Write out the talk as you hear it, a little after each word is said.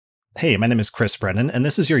Hey, my name is Brennan, and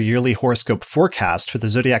this is your yearly horoscope forecast for the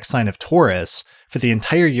zodiac sign of Taurus for the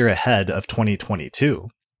entire year ahead of 2022.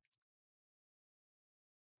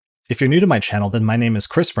 If you're new to my channel, then my name is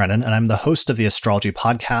Brennan, and I'm the host of the Astrology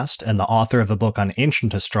podcast and the author of a book on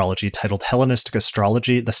ancient astrology titled Hellenistic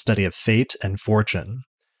Astrology, the Study of Fate and Fortune.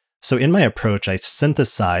 So in my approach, I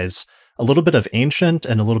synthesize a little bit of ancient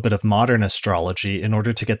and a little bit of modern astrology in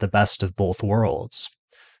order to get the best of both worlds.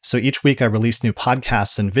 So each week I release new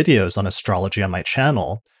podcasts and videos on astrology on my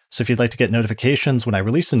channel. So if you'd like to get notifications when I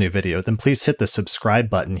release a new video, then please hit the subscribe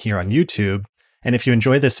button here on YouTube. And if you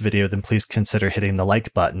enjoy this video, then please consider hitting the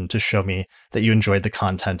like button to show me that you enjoyed the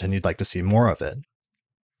content and you'd like to see more of it.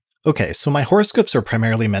 Okay, so my horoscopes are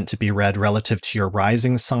primarily meant to be read relative to your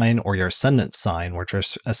rising sign or your ascendant sign, which are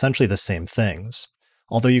essentially the same things.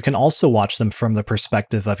 Although you can also watch them from the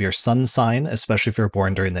perspective of your sun sign, especially if you're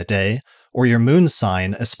born during the day, or your moon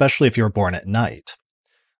sign, especially if you're born at night.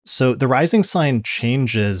 So the rising sign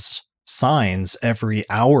changes signs every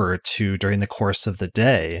hour or two during the course of the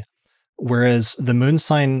day, whereas the moon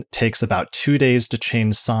sign takes about 2 days to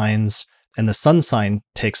change signs, and the sun sign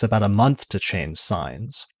takes about a month to change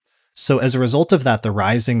signs. So as a result of that, the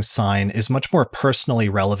rising sign is much more personally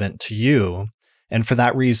relevant to you, and for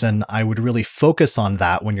that reason, I would really focus on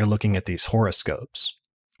that when you're looking at these horoscopes,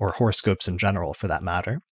 or horoscopes in general for that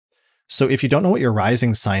matter. So if you don't know what your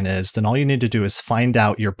rising sign is, then all you need to do is find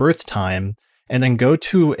out your birth time and then go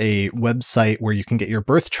to a website where you can get your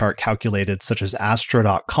birth chart calculated, such as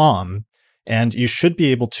astro.com, and you should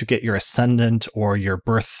be able to get your ascendant or your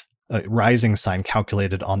birth rising sign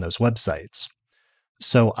calculated on those websites.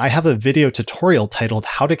 So I have a video tutorial titled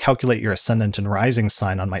How to Calculate Your Ascendant and Rising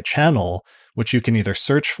Sign on my channel, which you can either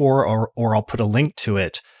search for or I'll put a link to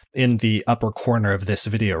it in the upper corner of this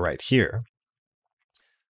video right here.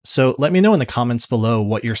 So let me know in the comments below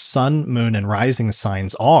what your sun, moon, and rising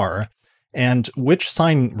signs are, and which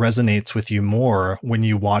sign resonates with you more when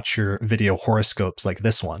you watch your video horoscopes like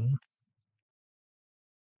this one.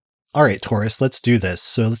 All right, Taurus, let's do this.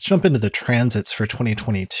 So let's jump into the transits for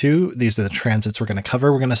 2022. These are the transits we're going to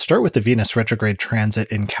cover. We're going to start with the Venus retrograde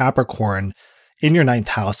transit in Capricorn in your 9th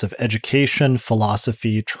house of education,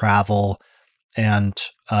 philosophy, travel, and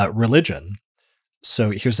religion.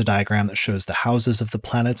 So here's a diagram that shows the houses of the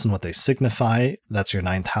planets and what they signify. That's your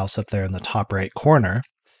 9th house up there in the top right corner.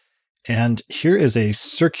 And here is a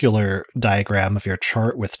circular diagram of your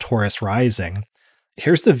chart with Taurus rising.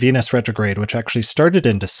 Here's the Venus retrograde, which actually started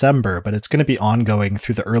in December, but it's going to be ongoing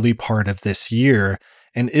through the early part of this year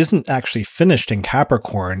and isn't actually finished in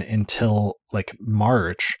Capricorn until like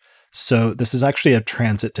March. So this is actually a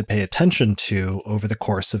transit to pay attention to over the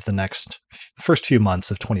course of the first few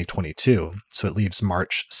months of 2022. So it leaves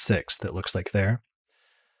March 6th, it looks like there.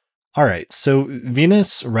 All right, so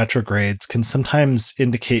Venus retrogrades can sometimes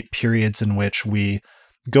indicate periods in which we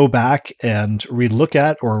go back and relook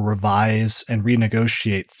at or revise and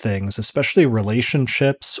renegotiate things, especially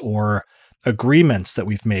relationships or agreements that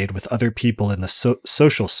we've made with other people in the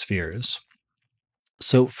social spheres.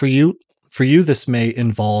 So for you, this may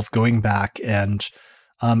involve going back and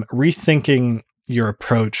rethinking your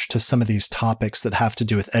approach to some of these topics that have to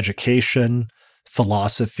do with education,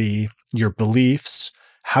 philosophy, your beliefs,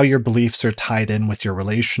 how your beliefs are tied in with your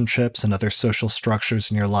relationships and other social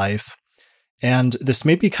structures in your life. And this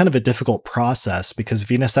may be kind of a difficult process because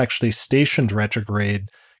Venus actually stationed retrograde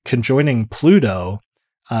conjoining Pluto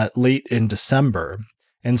late in December.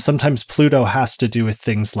 And sometimes Pluto has to do with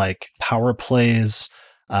things like power plays,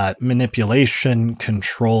 manipulation,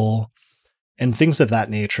 control, and things of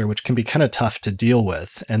that nature, which can be kind of tough to deal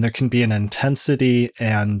with. And there can be an intensity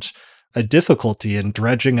and a difficulty in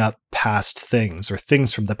dredging up past things or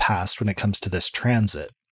things from the past when it comes to this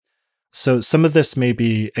transit. So some of this may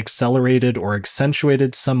be accelerated or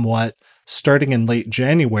accentuated somewhat starting in late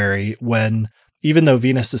January when, even though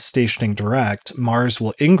Venus is stationing direct, Mars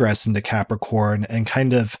will ingress into Capricorn and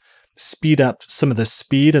kind of speed up some of the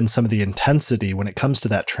speed and some of the intensity when it comes to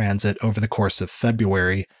that transit over the course of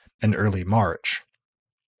February and early March.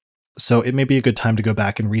 So it may be a good time to go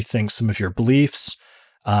back and rethink some of your beliefs,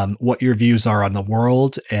 what your views are on the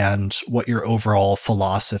world, and what your overall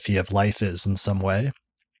philosophy of life is in some way.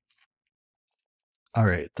 All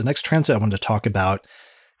right, the next transit I wanted to talk about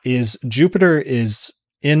is Jupiter is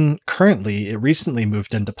currently, it recently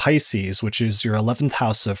moved into Pisces, which is your 11th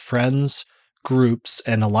house of friends, groups,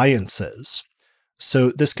 and alliances. So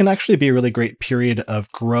this can actually be a really great period of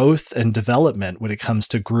growth and development when it comes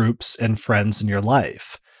to groups and friends in your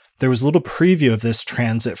life. There was a little preview of this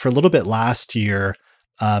transit for a little bit last year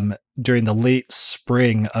during the late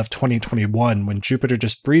spring of 2021 when Jupiter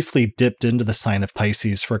just briefly dipped into the sign of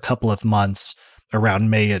Pisces for a couple of months around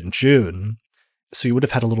May and June. So you would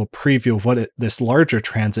have had a little preview of what this larger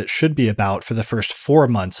transit should be about for the first 4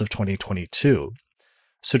 months of 2022.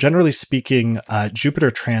 So generally speaking,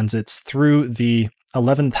 Jupiter transits through the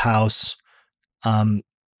 11th house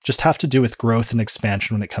just have to do with growth and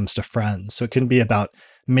expansion when it comes to friends. So it can be about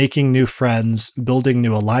making new friends, building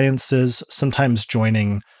new alliances, sometimes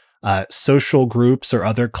joining social groups or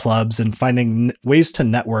other clubs and finding ways to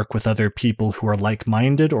network with other people who are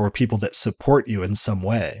like-minded or people that support you in some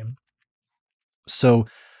way. So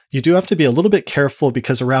you do have to be a little bit careful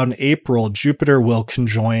because around April, Jupiter will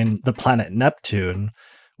conjoin the planet Neptune,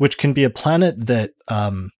 which can be a planet that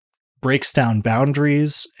breaks down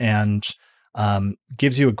boundaries and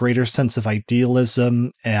gives you a greater sense of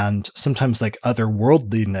idealism and sometimes like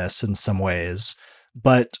otherworldliness in some ways.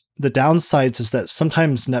 But the downsides is that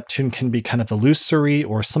sometimes Neptune can be kind of illusory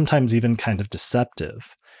or sometimes even kind of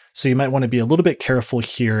deceptive. So you might want to be a little bit careful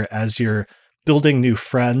here as you're building new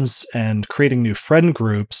friends and creating new friend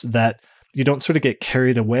groups, that you don't sort of get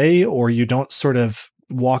carried away or you don't sort of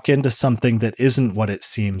walk into something that isn't what it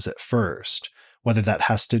seems at first, whether that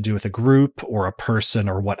has to do with a group or a person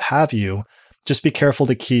or what have you. Just be careful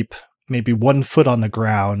to keep maybe one foot on the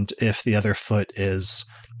ground if the other foot is,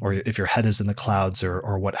 or if your head is in the clouds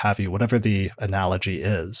or what have you, whatever the analogy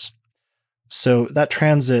is. So that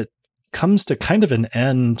transit comes to kind of an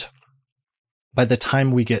end by the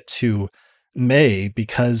time we get to May,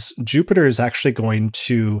 because Jupiter is actually going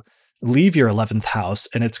to leave your 11th house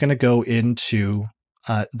and it's going to go into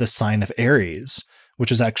the sign of Aries,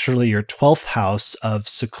 which is actually your 12th house of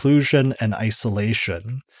seclusion and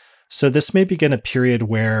isolation. So this may begin a period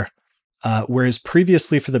where, whereas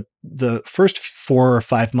previously for the first 4 or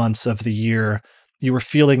 5 months of the year, you were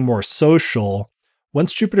feeling more social.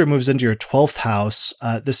 Once Jupiter moves into your 12th house,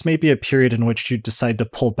 this may be a period in which you decide to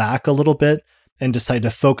pull back a little bit and decide to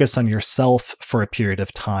focus on yourself for a period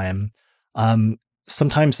of time.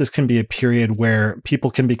 Sometimes this can be a period where people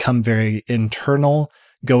can become very internal,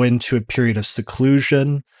 go into a period of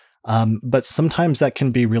seclusion, but sometimes that can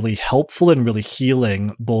be really helpful and really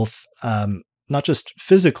healing, both not just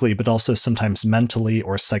physically, but also sometimes mentally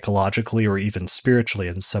or psychologically or even spiritually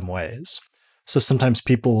in some ways. So sometimes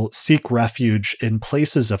people seek refuge in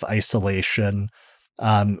places of isolation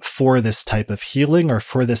for this type of healing or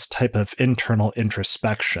for this type of internal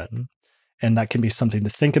introspection. And that can be something to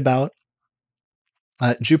think about.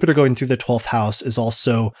 Jupiter going through the 12th house is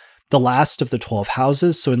also the last of the 12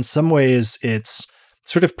 houses. So in some ways, it's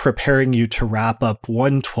sort of preparing you to wrap up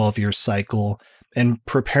one 12-year cycle and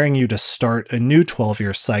preparing you to start a new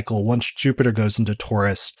 12-year cycle once Jupiter goes into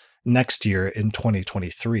Taurus next year in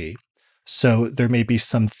 2023. So there may be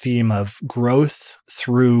some theme of growth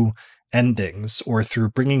through endings or through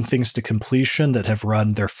bringing things to completion that have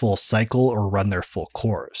run their full cycle or run their full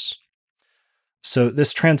course. So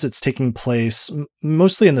this transit's taking place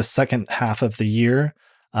mostly in the second half of the year,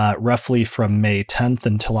 roughly from May 10th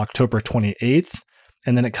until October 28th,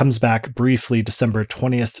 and then it comes back briefly December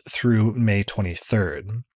 20th through May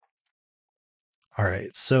 23rd. All right,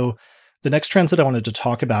 so the next transit I wanted to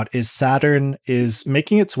talk about is Saturn is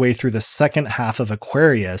making its way through the second half of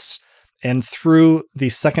Aquarius and through the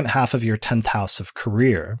second half of your 10th house of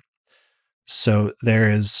career. So there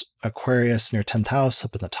is Aquarius in your 10th house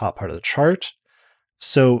up in the top part of the chart.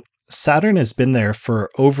 So Saturn has been there for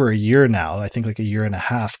over a year now, I think like a year and a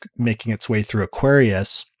half, making its way through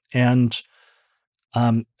Aquarius. And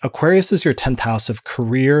Aquarius is your 10th house of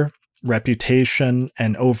career, reputation,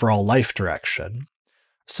 and overall life direction.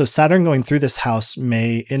 So Saturn going through this house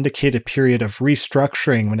may indicate a period of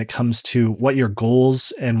restructuring when it comes to what your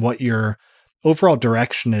goals and what your overall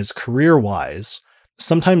direction is career-wise.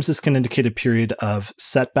 Sometimes this can indicate a period of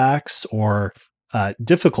setbacks or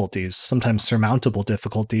difficulties, sometimes surmountable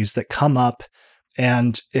difficulties that come up.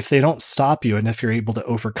 And if they don't stop you and if you're able to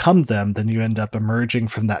overcome them, then you end up emerging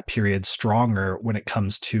from that period stronger when it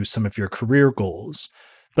comes to some of your career goals.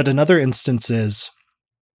 But in other instances,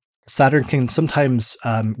 Saturn can sometimes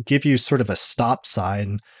give you sort of a stop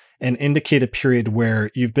sign and indicate a period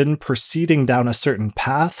where you've been proceeding down a certain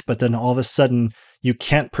path, but then all of a sudden you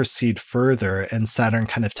can't proceed further. And Saturn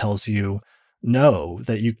kind of tells you, no,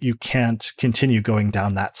 that you can't continue going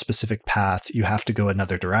down that specific path. You have to go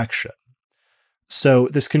another direction. So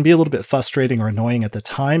this can be a little bit frustrating or annoying at the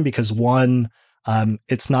time because one,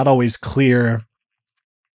 it's not always clear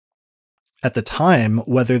at the time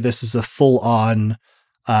whether this is a full-on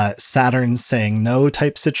Saturn saying no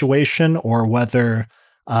type situation or whether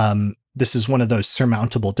this is one of those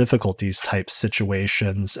surmountable difficulties type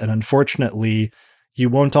situations. And unfortunately, you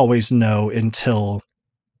won't always know until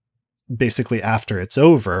basically after it's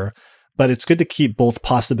over. but it's good to keep both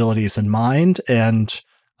possibilities in mind and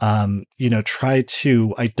try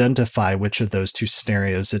to identify which of those two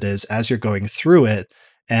scenarios it is as you're going through it,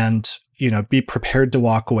 and be prepared to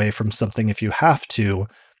walk away from something if you have to.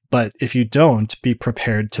 But if you don't, be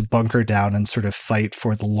prepared to bunker down and sort of fight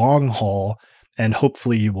for the long haul, and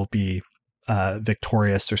hopefully you will be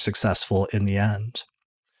victorious or successful in the end.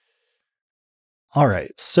 All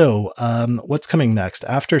right, so what's coming next?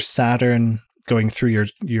 After Saturn going through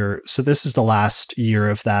so this is the last year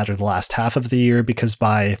of that, or the last half of the year, because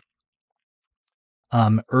by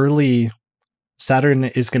early Saturn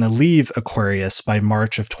is going to leave Aquarius by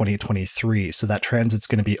March of 2023. So that transit's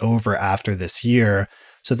going to be over after this year.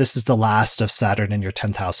 So this is the last of Saturn in your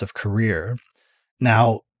 10th house of career.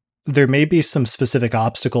 Now, there may be some specific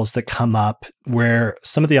obstacles that come up where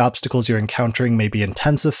some of the obstacles you're encountering may be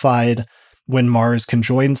intensified when Mars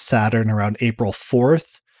conjoins Saturn around April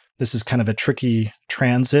 4th. This is kind of a tricky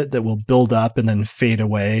transit that will build up and then fade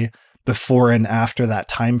away before and after that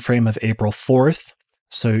time frame of April 4th.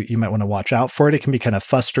 So you might want to watch out for it. It can be kind of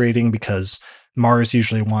frustrating because Mars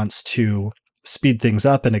usually wants to speed things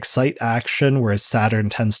up and excite action, whereas Saturn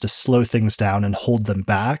tends to slow things down and hold them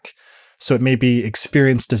back. So it may be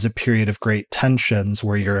experienced as a period of great tensions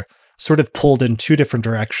where you're sort of pulled in two different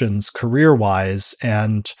directions career-wise,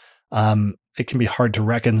 and it can be hard to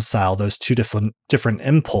reconcile those two different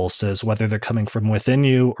impulses, whether they're coming from within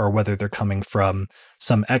you or whether they're coming from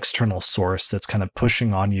some external source that's kind of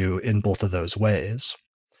pushing on you in both of those ways.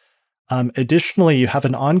 Additionally, you have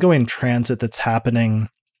an ongoing transit that's happening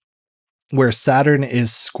where Saturn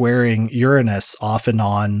is squaring Uranus off and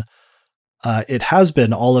on. It has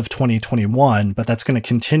been all of 2021, but that's going to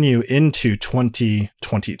continue into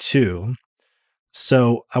 2022.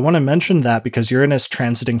 So I want to mention that because Uranus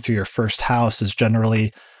transiting through your first house is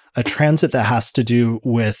generally a transit that has to do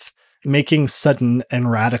with making sudden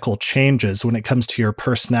and radical changes when it comes to your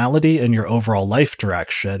personality and your overall life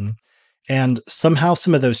direction. And somehow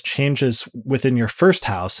some of those changes within your first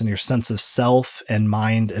house and your sense of self and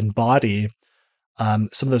mind and body, some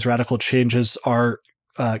of those radical changes are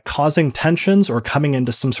causing tensions or coming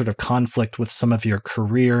into some sort of conflict with some of your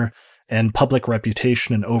career and public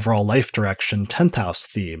reputation and overall life direction 10th house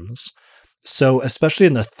themes. So especially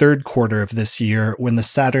in the third quarter of this year, when the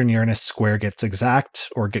Saturn-Uranus square gets exact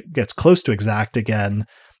or gets close to exact again,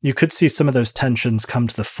 you could see some of those tensions come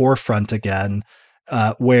to the forefront again,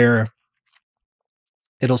 where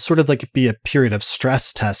it'll sort of like be a period of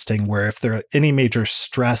stress testing, where if there are any major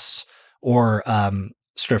stress or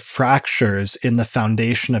sort of fractures in the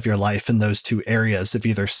foundation of your life in those two areas of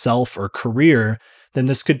either self or career, then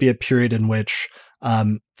this could be a period in which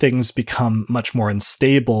things become much more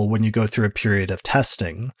unstable when you go through a period of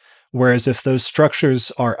testing. Whereas if those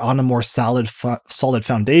structures are on a more solid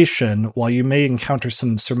foundation, while you may encounter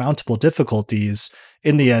some surmountable difficulties,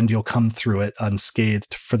 in the end, you'll come through it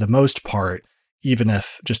unscathed for the most part, even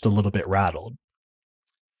if just a little bit rattled.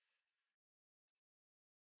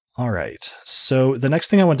 All right, so the next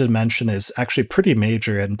thing I wanted to mention is actually pretty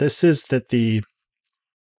major, and this is that the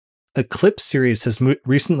Eclipse series has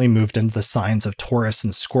recently moved into the signs of Taurus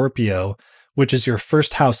and Scorpio, which is your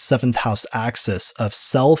first house, seventh house axis of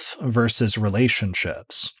self versus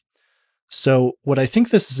relationships. So what I think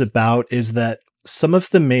this is about is that some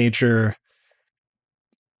of the major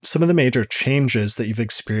changes that you've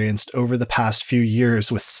experienced over the past few years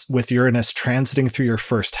with Uranus transiting through your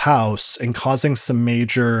first house and causing some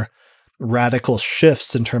major radical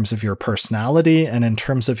shifts in terms of your personality and in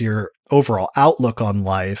terms of your overall outlook on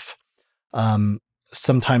life,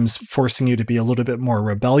 sometimes forcing you to be a little bit more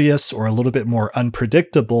rebellious or a little bit more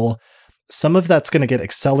unpredictable. Some of that's going to get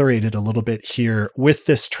accelerated a little bit here with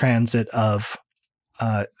this transit of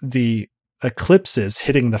the eclipses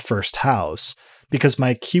hitting the first house, because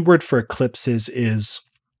my keyword for eclipses is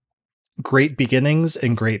great beginnings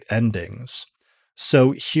and great endings.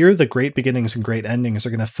 So here, the great beginnings and great endings are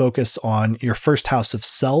going to focus on your first house of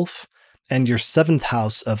self and your seventh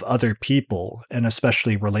house of other people, and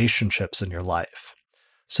especially relationships in your life.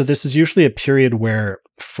 So this is usually a period where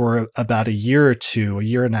for about a year or two, a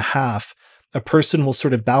year and a half, a person will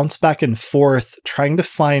sort of bounce back and forth, trying to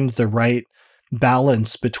find the right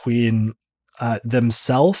balance between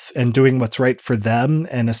themselves and doing what's right for them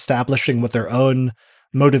and establishing what their own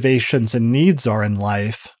motivations and needs are in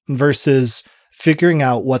life versus figuring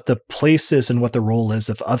out what the place is and what the role is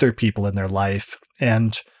of other people in their life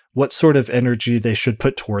and what sort of energy they should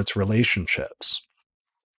put towards relationships.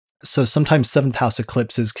 So sometimes seventh house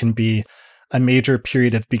eclipses can be a major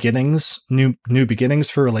period of beginnings, new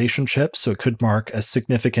beginnings for relationships. So it could mark a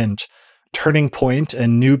significant turning point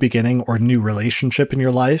and new beginning or new relationship in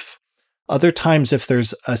your life. Other times, if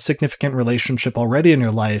there's a significant relationship already in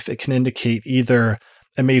your life, it can indicate either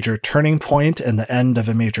a major turning point and the end of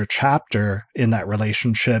a major chapter in that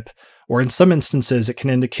relationship, or in some instances, it can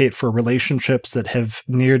indicate for relationships that have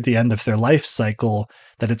neared the end of their life cycle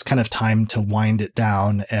that it's kind of time to wind it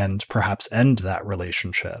down and perhaps end that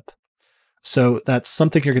relationship. So that's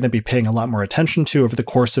something you're going to be paying a lot more attention to over the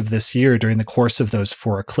course of this year during the course of those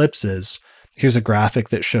 4 eclipses. Here's a graphic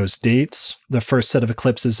that shows dates. The first set of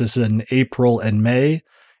eclipses is in April and May,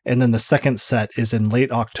 and then the second set is in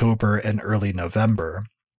late October and early November.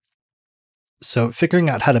 So figuring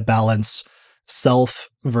out how to balance self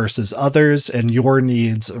versus others and your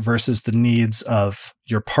needs versus the needs of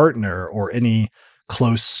your partner or any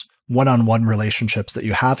close one-on-one relationships that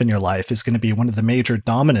you have in your life is going to be one of the major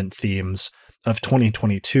dominant themes of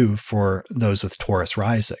 2022 for those with Taurus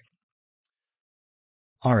rising.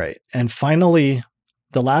 All right, and finally,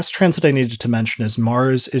 the last transit I needed to mention is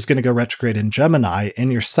Mars is going to go retrograde in Gemini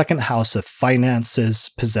in your second house of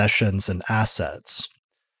finances, possessions, and assets.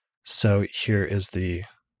 So here is the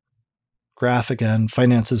graph again,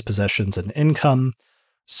 finances, possessions, and income.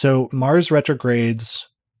 So Mars retrogrades,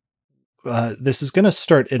 this is going to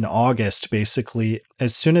start in August, basically,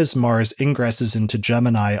 as soon as Mars ingresses into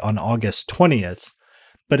Gemini on August 20th,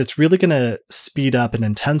 but it's really going to speed up and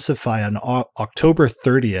intensify on October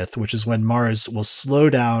 30th, which is when Mars will slow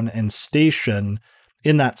down and station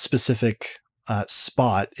in that specific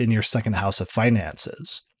spot in your second house of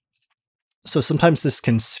finances. So sometimes this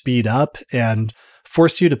can speed up and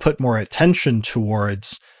force you to put more attention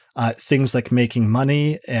towards things like making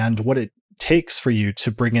money and what it takes for you to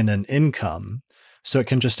bring in an income. So it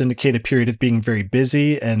can just indicate a period of being very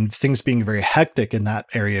busy and things being very hectic in that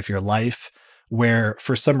area of your life, where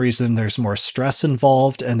for some reason there's more stress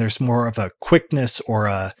involved and there's more of a quickness or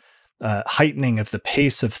a heightening of the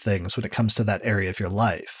pace of things when it comes to that area of your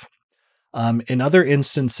life. In other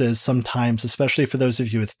instances, sometimes, especially for those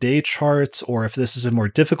of you with day charts, or if this is a more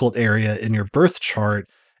difficult area in your birth chart,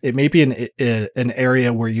 it may be an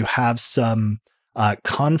area where you have some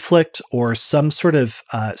conflict or some sort of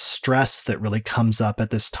stress that really comes up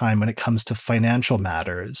at this time when it comes to financial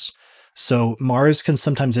matters. So Mars can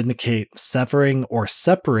sometimes indicate severing or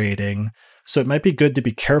separating. So it might be good to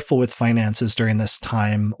be careful with finances during this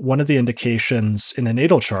time. One of the indications in a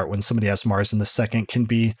natal chart when somebody has Mars in the second can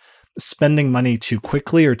be spending money too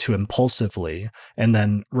quickly or too impulsively and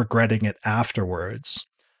then regretting it afterwards.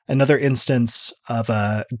 Another instance of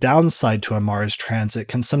a downside to a Mars transit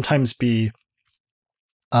can sometimes be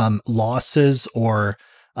losses, or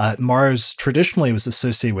Mars traditionally was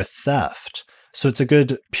associated with theft. So it's a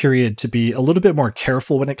good period to be a little bit more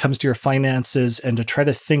careful when it comes to your finances and to try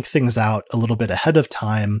to think things out a little bit ahead of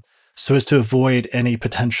time so as to avoid any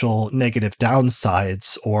potential negative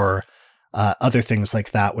downsides or other things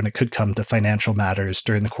like that when it could come to financial matters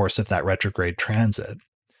during the course of that retrograde transit.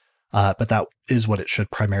 But that is what it should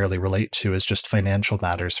primarily relate to, is just financial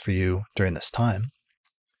matters for you during this time.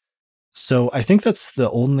 So I think that's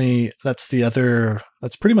pretty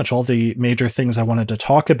much all the major things I wanted to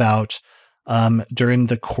talk about during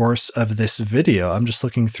the course of this video. I'm just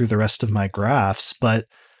looking through the rest of my graphs, but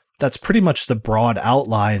that's pretty much the broad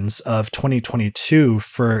outlines of 2022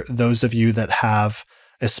 for those of you that have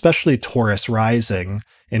especially Taurus rising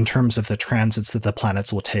in terms of the transits that the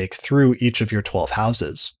planets will take through each of your 12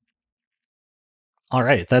 houses. All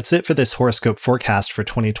right, that's it for this horoscope forecast for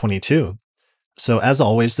 2022. So as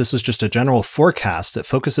always, this was just a general forecast that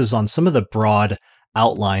focuses on some of the broad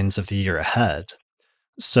outlines of the year ahead.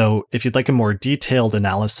 So if you'd like a more detailed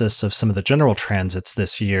analysis of some of the general transits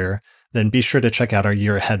this year, then be sure to check out our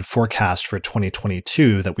year ahead forecast for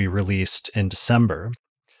 2022 that we released in December.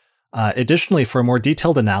 Additionally, for a more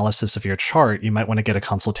detailed analysis of your chart, you might want to get a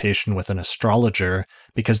consultation with an astrologer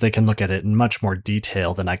because they can look at it in much more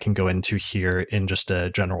detail than I can go into here in just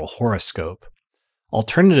a general horoscope.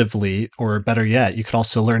 Alternatively, or better yet, you could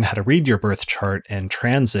also learn how to read your birth chart and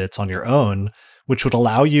transits on your own, which would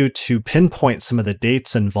allow you to pinpoint some of the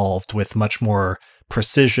dates involved with much more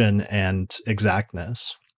precision and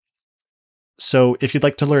exactness. So if you'd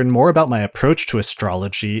like to learn more about my approach to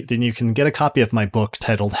astrology, then you can get a copy of my book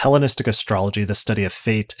titled Hellenistic Astrology, The Study of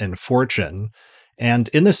Fate and Fortune. And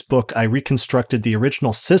in this book, I reconstructed the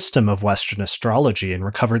original system of Western astrology and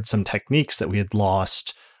recovered some techniques that we had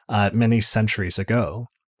lost many centuries ago.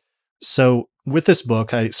 So with this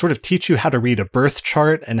book, I sort of teach you how to read a birth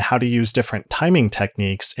chart and how to use different timing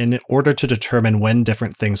techniques in order to determine when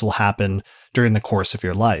different things will happen during the course of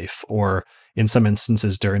your life, or in some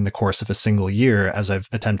instances during the course of a single year, as I've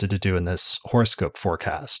attempted to do in this horoscope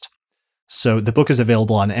forecast. So the book is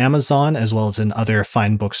available on Amazon as well as in other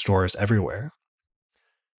fine bookstores everywhere.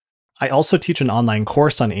 I also teach an online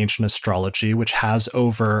course on ancient astrology, which has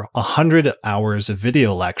over 100 hours of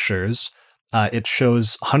video lectures. It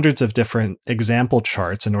shows hundreds of different example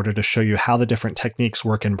charts in order to show you how the different techniques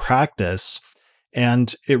work in practice.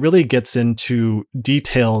 And it really gets into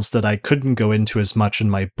details that I couldn't go into as much in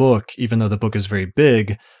my book, even though the book is very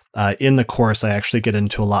big. In the course, I actually get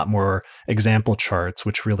into a lot more example charts,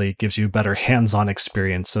 which really gives you a better hands-on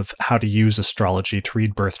experience of how to use astrology to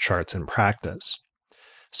read birth charts in practice.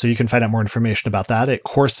 So you can find out more information about that at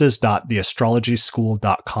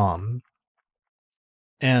courses.theastrologyschool.com.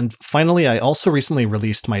 And finally, I also recently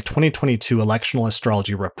released my 2022 electional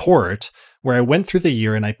astrology report, where I went through the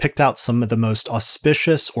year and I picked out some of the most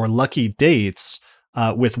auspicious or lucky dates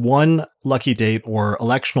with one lucky date or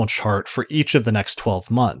electional chart for each of the next 12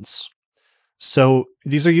 months. So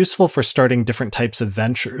these are useful for starting different types of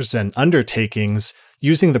ventures and undertakings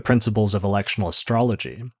using the principles of electional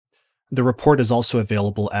astrology. The report is also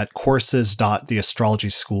available at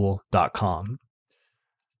courses.theastrologyschool.com.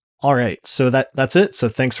 All right, so that's it. So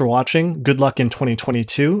thanks for watching. Good luck in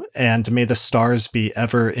 2022, and may the stars be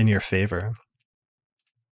ever in your favor.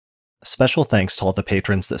 Special thanks to all the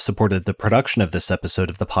patrons that supported the production of this episode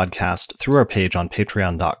of the podcast through our page on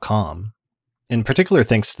patreon.com. In particular,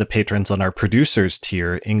 thanks to the patrons on our producers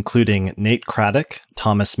tier, including Nate Craddock,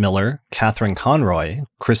 Thomas Miller, Catherine Conroy,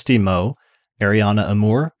 Christy Moe, Ariana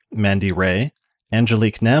Amour, Mandy Ray,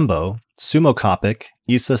 Angelique Nambo, Sumo Kopic,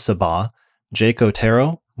 Issa Sabah, Jake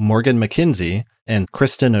Otero, Morgan McKinsey, and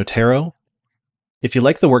Kristen Otero. If you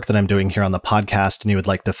like the work that I'm doing here on the podcast and you would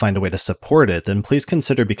like to find a way to support it, then please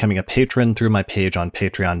consider becoming a patron through my page on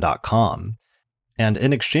patreon.com. And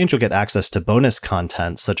in exchange, you'll get access to bonus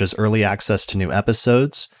content such as early access to new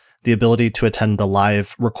episodes, the ability to attend the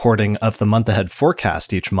live recording of the month ahead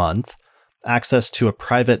forecast each month, access to a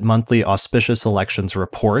private monthly auspicious elections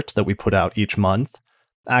report that we put out each month,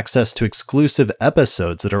 access to exclusive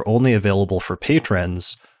episodes that are only available for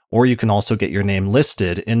patrons, or you can also get your name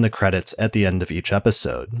listed in the credits at the end of each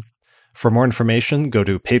episode. For more information, go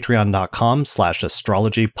to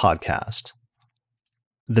patreon.com/astrologypodcast.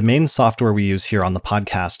 The main software we use here on the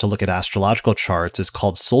podcast to look at astrological charts is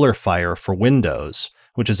called SolarFire for Windows,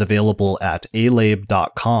 which is available at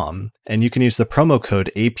alabe.com, and you can use the promo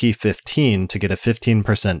code AP15 to get a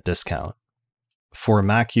 15% discount. For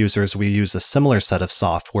Mac users, we use a similar set of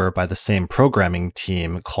software by the same programming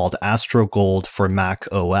team called AstroGold for Mac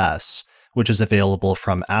OS, which is available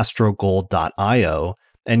from astrogold.io,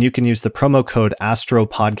 and you can use the promo code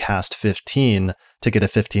AstroPodcast15 to get a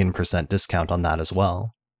 15% discount on that as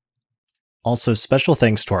well. Also, special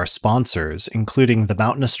thanks to our sponsors, including the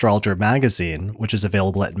Mountain Astrologer magazine, which is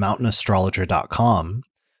available at mountainastrologer.com,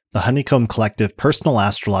 the Honeycomb Collective Personal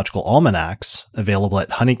Astrological Almanacs, available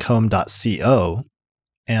at honeycomb.co,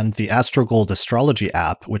 and the AstroGold Astrology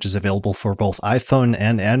app, which is available for both iPhone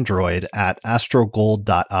and Android at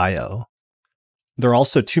astrogold.io. There are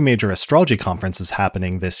also two major astrology conferences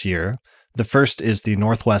happening this year. The first is the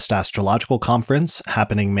Northwest Astrological Conference,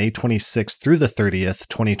 happening May 26th through the 30th,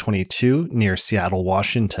 2022, near Seattle,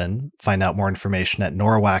 Washington. Find out more information at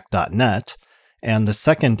norwac.net. And the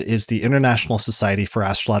second is the International Society for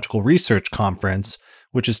Astrological Research Conference,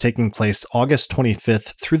 which is taking place August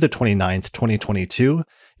 25th through the 29th, 2022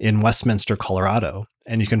 in Westminster, Colorado.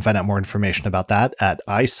 And you can find out more information about that at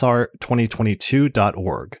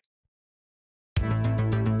isar2022.org.